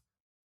himself.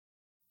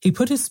 He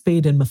put his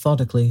spade in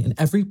methodically in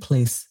every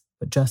place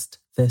but just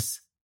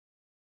this.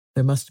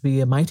 There must be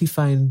a mighty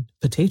fine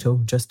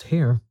potato just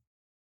here."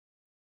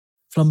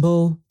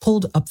 Flambeau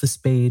pulled up the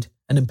spade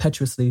and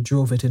impetuously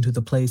drove it into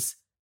the place.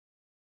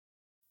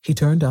 He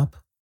turned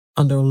up,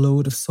 under a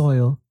load of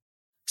soil,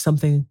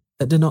 something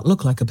that did not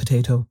look like a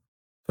potato,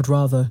 but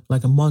rather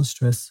like a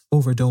monstrous,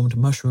 overdomed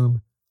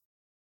mushroom.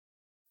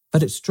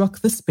 But it struck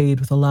the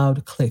spade with a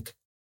loud click.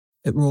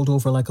 It rolled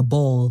over like a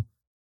ball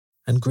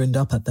and grinned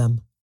up at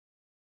them.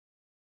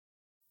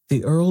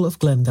 "The Earl of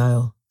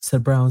Glengyle,"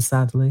 said Brown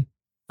sadly,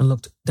 and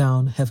looked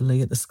down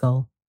heavily at the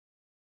skull.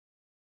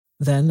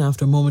 Then,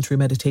 after momentary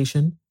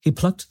meditation, he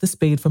plucked the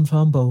spade from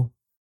Flambeau,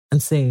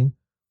 and saying,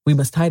 "We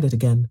must hide it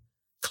again,"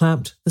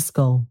 clamped the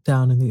skull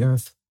down in the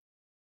earth.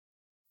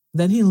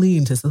 Then he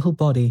leaned his little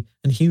body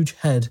and huge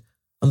head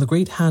on the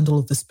great handle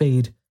of the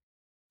spade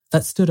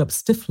that stood up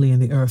stiffly in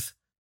the earth,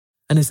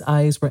 and his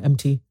eyes were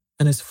empty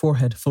and his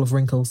forehead full of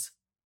wrinkles.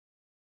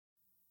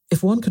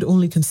 "If one could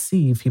only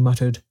conceive," he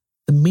muttered,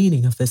 "the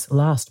meaning of this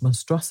last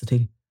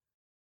monstrosity."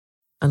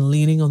 And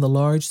leaning on the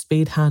large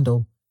spade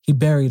handle, he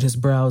buried his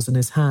brows in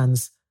his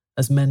hands,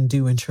 as men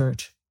do in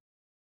church.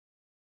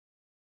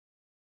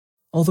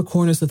 All the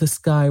corners of the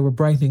sky were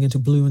brightening into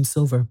blue and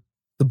silver.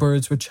 The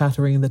birds were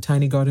chattering in the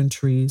tiny garden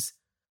trees,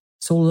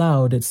 so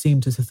loud it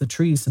seemed as if the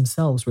trees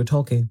themselves were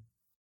talking.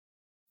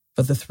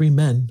 But the three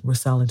men were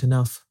silent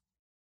enough.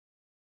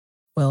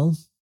 "Well,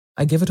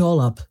 I give it all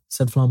up,"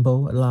 said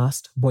Flambeau at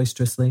last,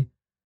 boisterously.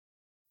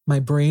 "My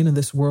brain and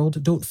this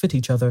world don't fit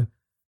each other,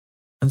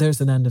 and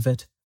there's an end of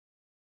it.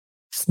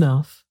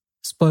 Snuff,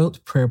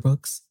 spoilt prayer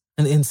books,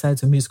 and the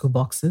insides of musical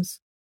boxes.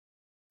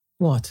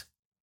 What?"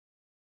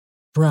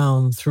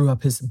 Brown threw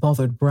up his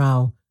bothered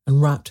brow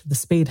and rapped the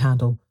spade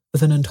handle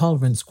with an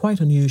intolerance quite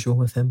unusual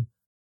with him.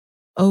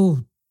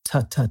 "Oh,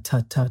 tut, tut,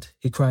 tut, tut,"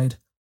 he cried.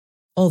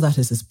 "All that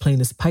is as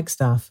plain as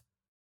pikestaff.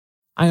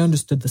 I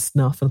understood the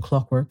snuff and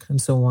clockwork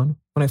and so on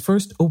when I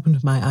first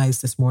opened my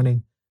eyes this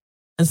morning,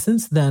 and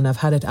since then I've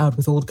had it out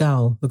with old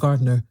Gow, the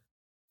gardener,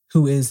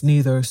 who is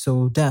neither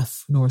so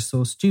deaf nor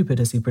so stupid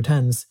as he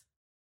pretends.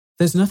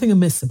 There's nothing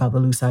amiss about the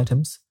loose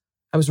items.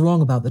 I was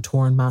wrong about the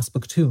torn mass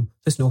book too.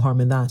 There's no harm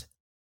in that.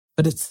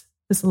 But it's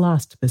this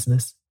last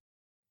business.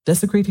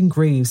 Desecrating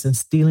graves and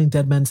stealing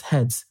dead men's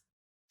heads.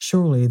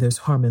 Surely there's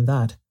harm in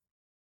that.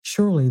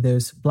 Surely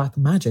there's black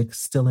magic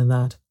still in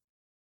that.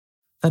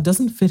 That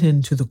doesn't fit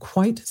into the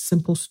quite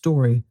simple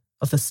story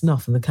of the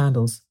snuff and the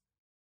candles."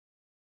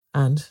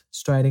 And,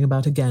 striding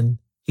about again,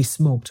 he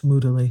smoked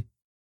moodily.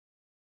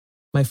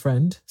 "My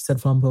friend,"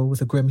 said Flambeau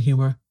with a grim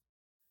humour,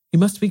 "you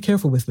must be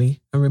careful with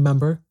me, and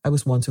remember I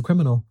was once a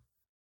criminal."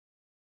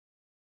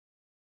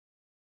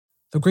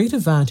 The great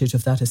advantage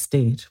of that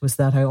estate was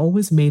that I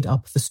always made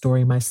up the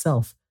story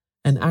myself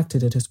and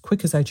acted it as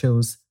quick as I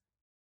chose.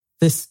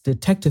 This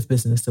detective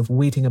business of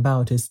waiting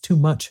about is too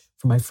much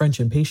for my French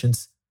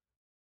impatience.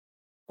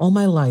 All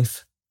my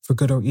life, for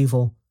good or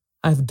evil,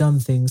 I have done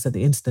things at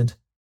the instant.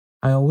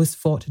 I always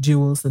fought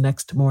duels the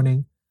next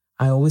morning.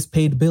 I always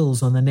paid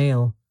bills on the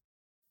nail.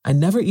 I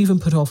never even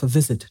put off a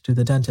visit to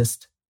the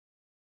dentist.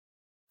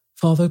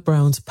 Father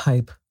Brown's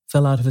pipe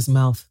fell out of his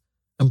mouth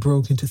and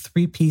broke into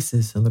 3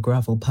 pieces on the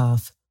gravel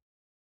path.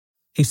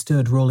 He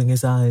stood rolling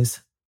his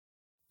eyes.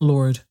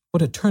 "Lord,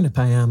 what a turnip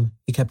I am,"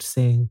 he kept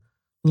saying.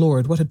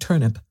 "Lord, what a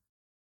turnip."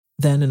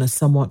 Then, in a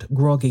somewhat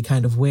groggy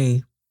kind of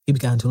way, he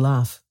began to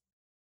laugh.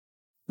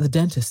 "The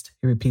dentist,"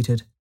 he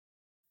repeated.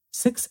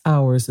 6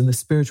 hours in the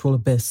spiritual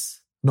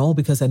abyss, and all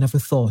because I never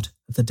thought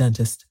of the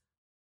dentist.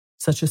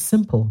 Such a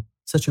simple,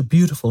 such a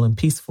beautiful and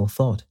peaceful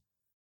thought.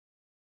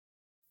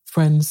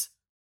 Friends,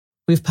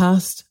 we've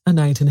passed a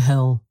night in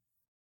hell.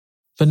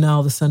 But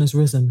now the sun has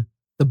risen,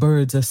 the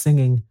birds are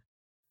singing,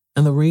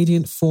 and the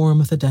radiant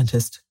form of the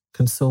dentist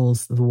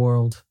consoles the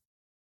world.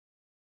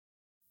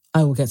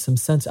 "I will get some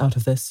sense out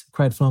of this,"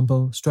 cried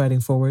Flambeau, striding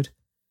forward,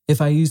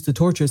 "if I use the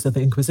tortures of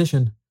the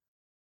Inquisition."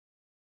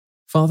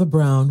 Father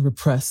Brown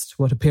repressed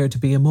what appeared to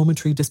be a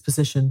momentary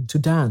disposition to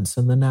dance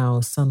on the now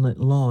sunlit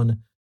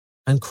lawn,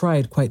 and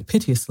cried quite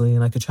piteously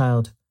like a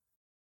child,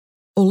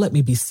 "Oh, let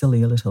me be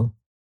silly a little.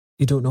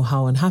 You don't know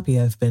how unhappy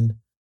I have been.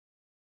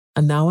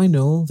 And now I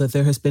know that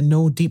there has been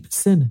no deep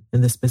sin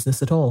in this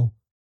business at all.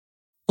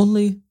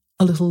 Only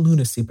a little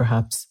lunacy,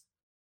 perhaps.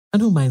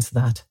 And who minds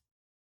that?"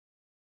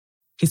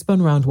 He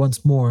spun round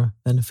once more,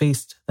 then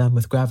faced them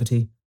with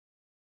gravity.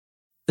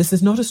 "This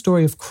is not a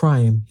story of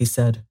crime," he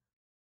said.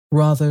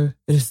 "Rather,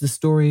 it is the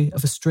story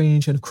of a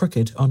strange and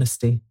crooked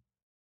honesty.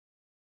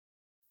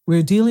 We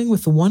are dealing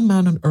with the one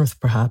man on earth,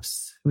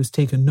 perhaps, who has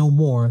taken no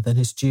more than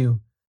his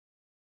due.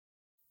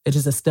 It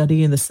is a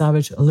study in the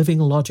savage living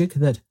logic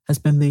that has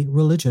been the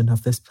religion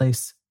of this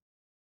place.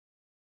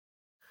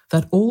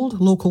 That old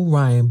local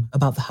rhyme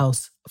about the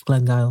house of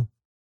Glengyle,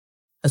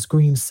 as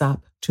green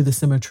sap to the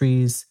simmer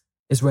trees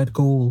is red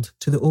gold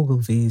to the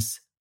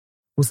Ogilvies,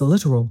 was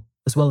literal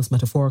as well as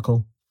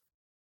metaphorical.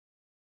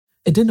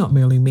 It did not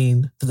merely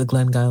mean that the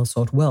Glengyle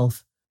sought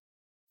wealth.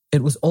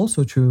 It was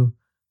also true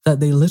that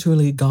they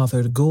literally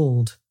gathered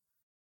gold.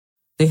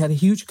 They had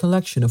a huge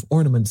collection of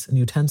ornaments and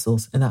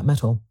utensils in that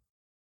metal.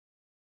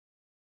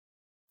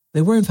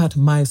 They were in fact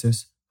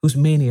misers whose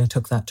mania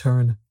took that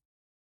turn.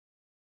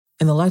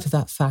 In the light of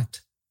that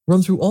fact,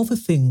 run through all the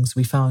things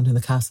we found in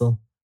the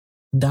castle: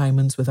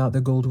 diamonds without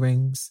their gold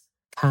rings,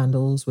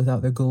 candles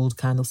without their gold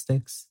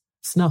candlesticks,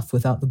 snuff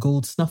without the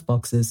gold snuff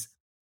boxes,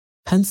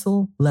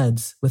 pencil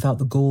leads without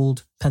the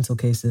gold pencil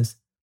cases,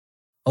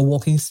 a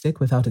walking stick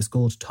without its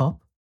gold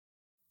top,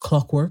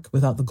 clockwork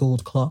without the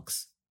gold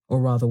clocks, or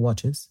rather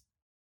watches.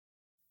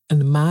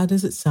 And mad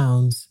as it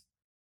sounds,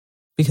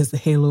 because the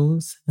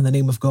halos and the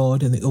name of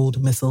God in the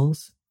old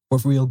missals were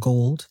of real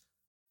gold,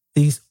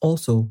 these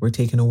also were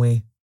taken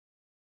away.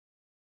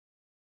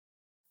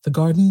 The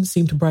garden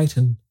seemed to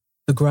brighten,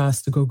 the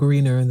grass to grow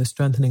greener in the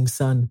strengthening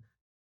sun,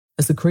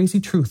 as the crazy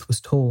truth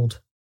was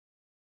told.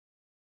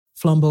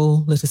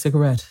 Flambeau lit a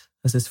cigarette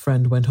as his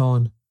friend went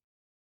on.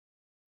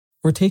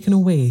 "We're taken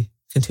away,"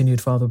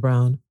 continued Father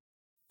Brown.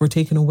 "We're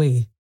taken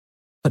away,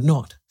 but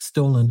not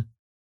stolen.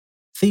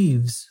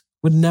 Thieves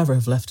would never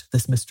have left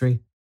this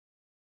mystery.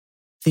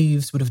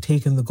 Thieves would have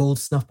taken the gold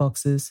snuff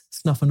boxes,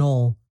 snuff and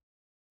all,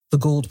 the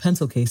gold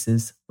pencil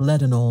cases,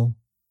 lead and all.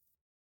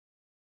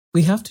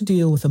 We have to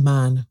deal with a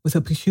man with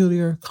a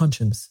peculiar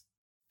conscience,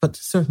 but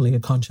certainly a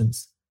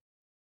conscience.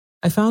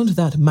 I found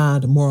that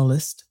mad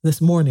moralist this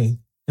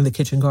morning in the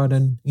kitchen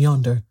garden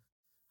yonder,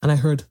 and I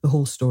heard the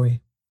whole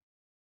story.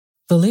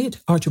 The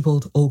late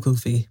Archibald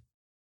Ogilvy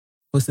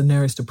was the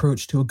nearest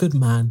approach to a good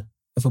man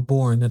ever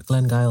born at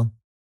Glengyle.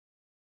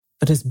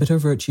 But his bitter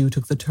virtue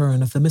took the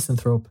turn of the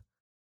misanthrope.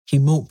 He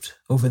moped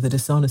over the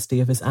dishonesty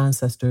of his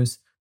ancestors,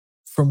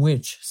 from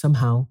which,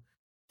 somehow,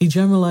 he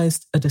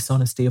generalized a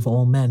dishonesty of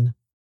all men.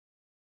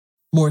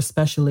 More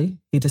especially,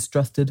 he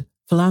distrusted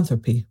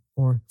philanthropy,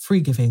 or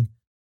free-giving,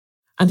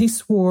 and he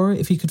swore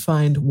if he could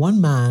find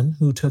one man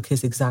who took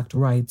his exact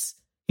rights,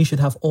 he should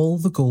have all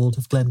the gold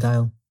of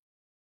Glengyle.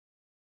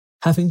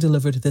 Having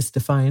delivered this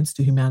defiance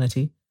to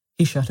humanity,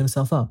 he shut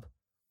himself up,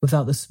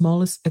 without the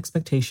smallest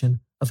expectation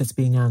of its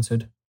being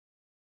answered.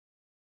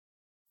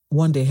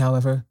 One day,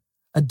 however,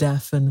 a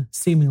deaf and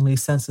seemingly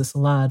senseless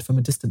lad from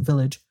a distant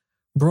village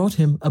brought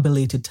him a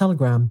belated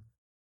telegram,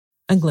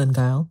 and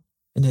Glengyle,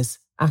 in his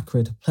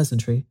acrid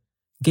pleasantry,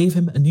 gave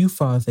him a new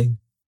farthing.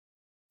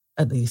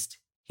 At least,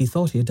 he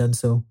thought he had done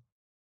so.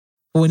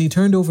 But when he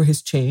turned over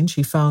his change,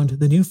 he found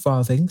the new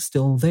farthing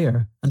still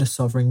there and a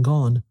sovereign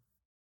gone.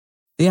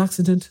 The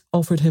accident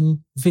offered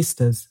him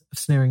vistas of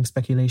snaring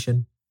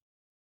speculation.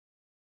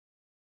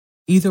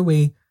 Either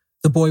way,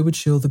 the boy would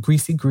show the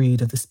greasy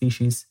greed of the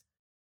species.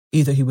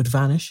 Either he would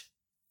vanish,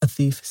 a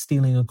thief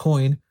stealing a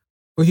coin,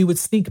 or he would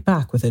sneak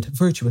back with it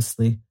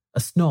virtuously, a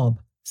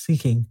snob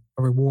seeking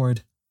a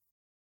reward.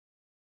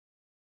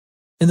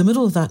 In the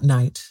middle of that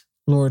night,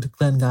 Lord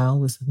Glengyle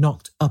was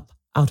knocked up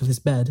out of his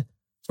bed,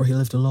 for he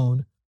lived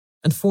alone,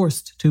 and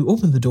forced to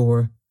open the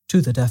door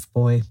to the deaf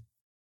boy.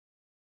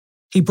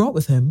 He brought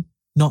with him,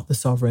 not the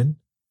sovereign,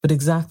 but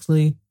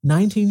exactly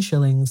 19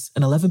 shillings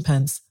and 11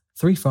 pence,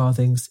 3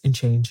 farthings in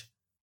change.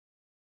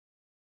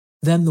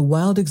 Then the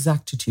wild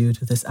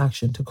exactitude of this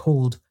action took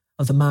hold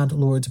of the mad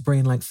lord's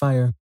brain like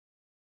fire.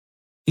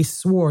 He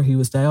swore he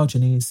was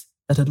Diogenes,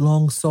 that had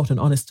long sought an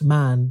honest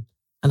man,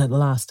 and at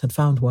last had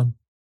found one.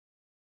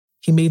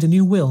 He made a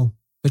new will,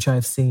 which I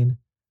have seen.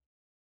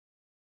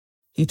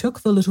 He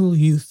took the literal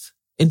youth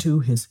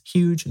into his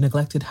huge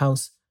neglected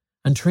house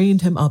and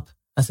trained him up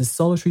as his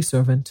solitary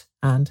servant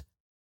and,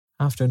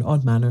 after an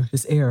odd manner,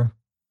 his heir.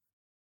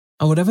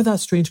 And whatever that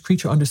strange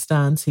creature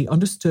understands, he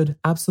understood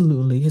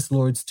absolutely his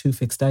lord's 2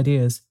 fixed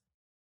ideas.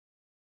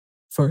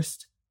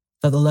 First,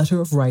 that the letter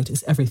of right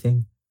is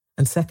everything,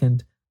 and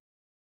second,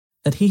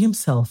 that he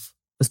himself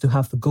was to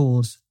have the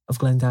gold of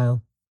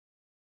Glengyle.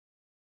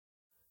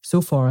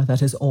 So far,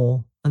 that is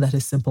all, and that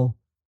is simple.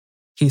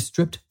 He has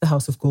stripped the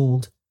house of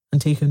gold,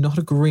 and taken not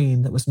a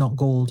grain that was not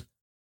gold,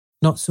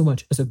 not so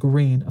much as a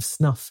grain of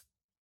snuff.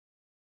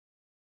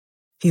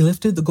 He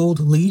lifted the gold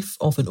leaf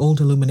off an old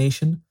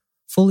illumination,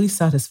 fully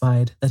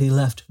satisfied that he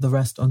left the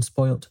rest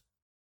unspoilt.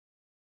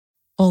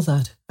 All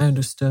that I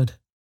understood,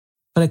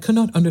 but I could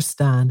not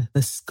understand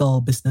this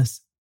skull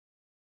business.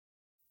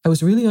 I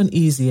was really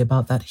uneasy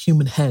about that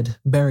human head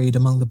buried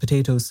among the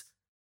potatoes.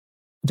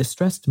 It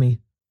distressed me,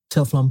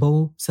 till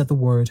Flambeau said the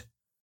word.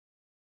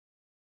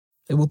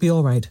 It will be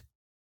all right.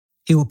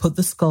 He will put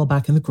the skull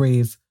back in the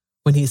grave,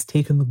 when he has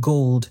taken the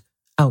gold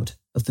out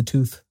of the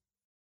tooth.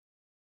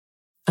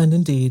 And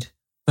indeed,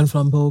 when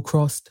Flambeau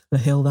crossed the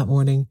hill that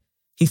morning,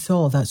 he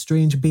saw that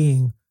strange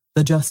being,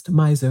 the just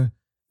miser,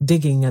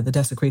 digging at the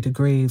desecrated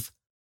grave,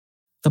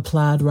 the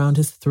plaid round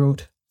his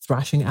throat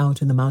thrashing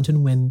out in the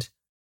mountain wind,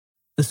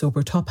 the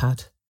sober top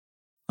hat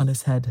on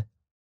his head.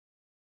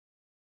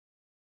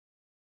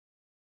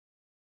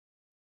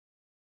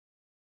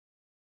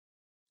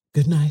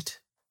 Good night.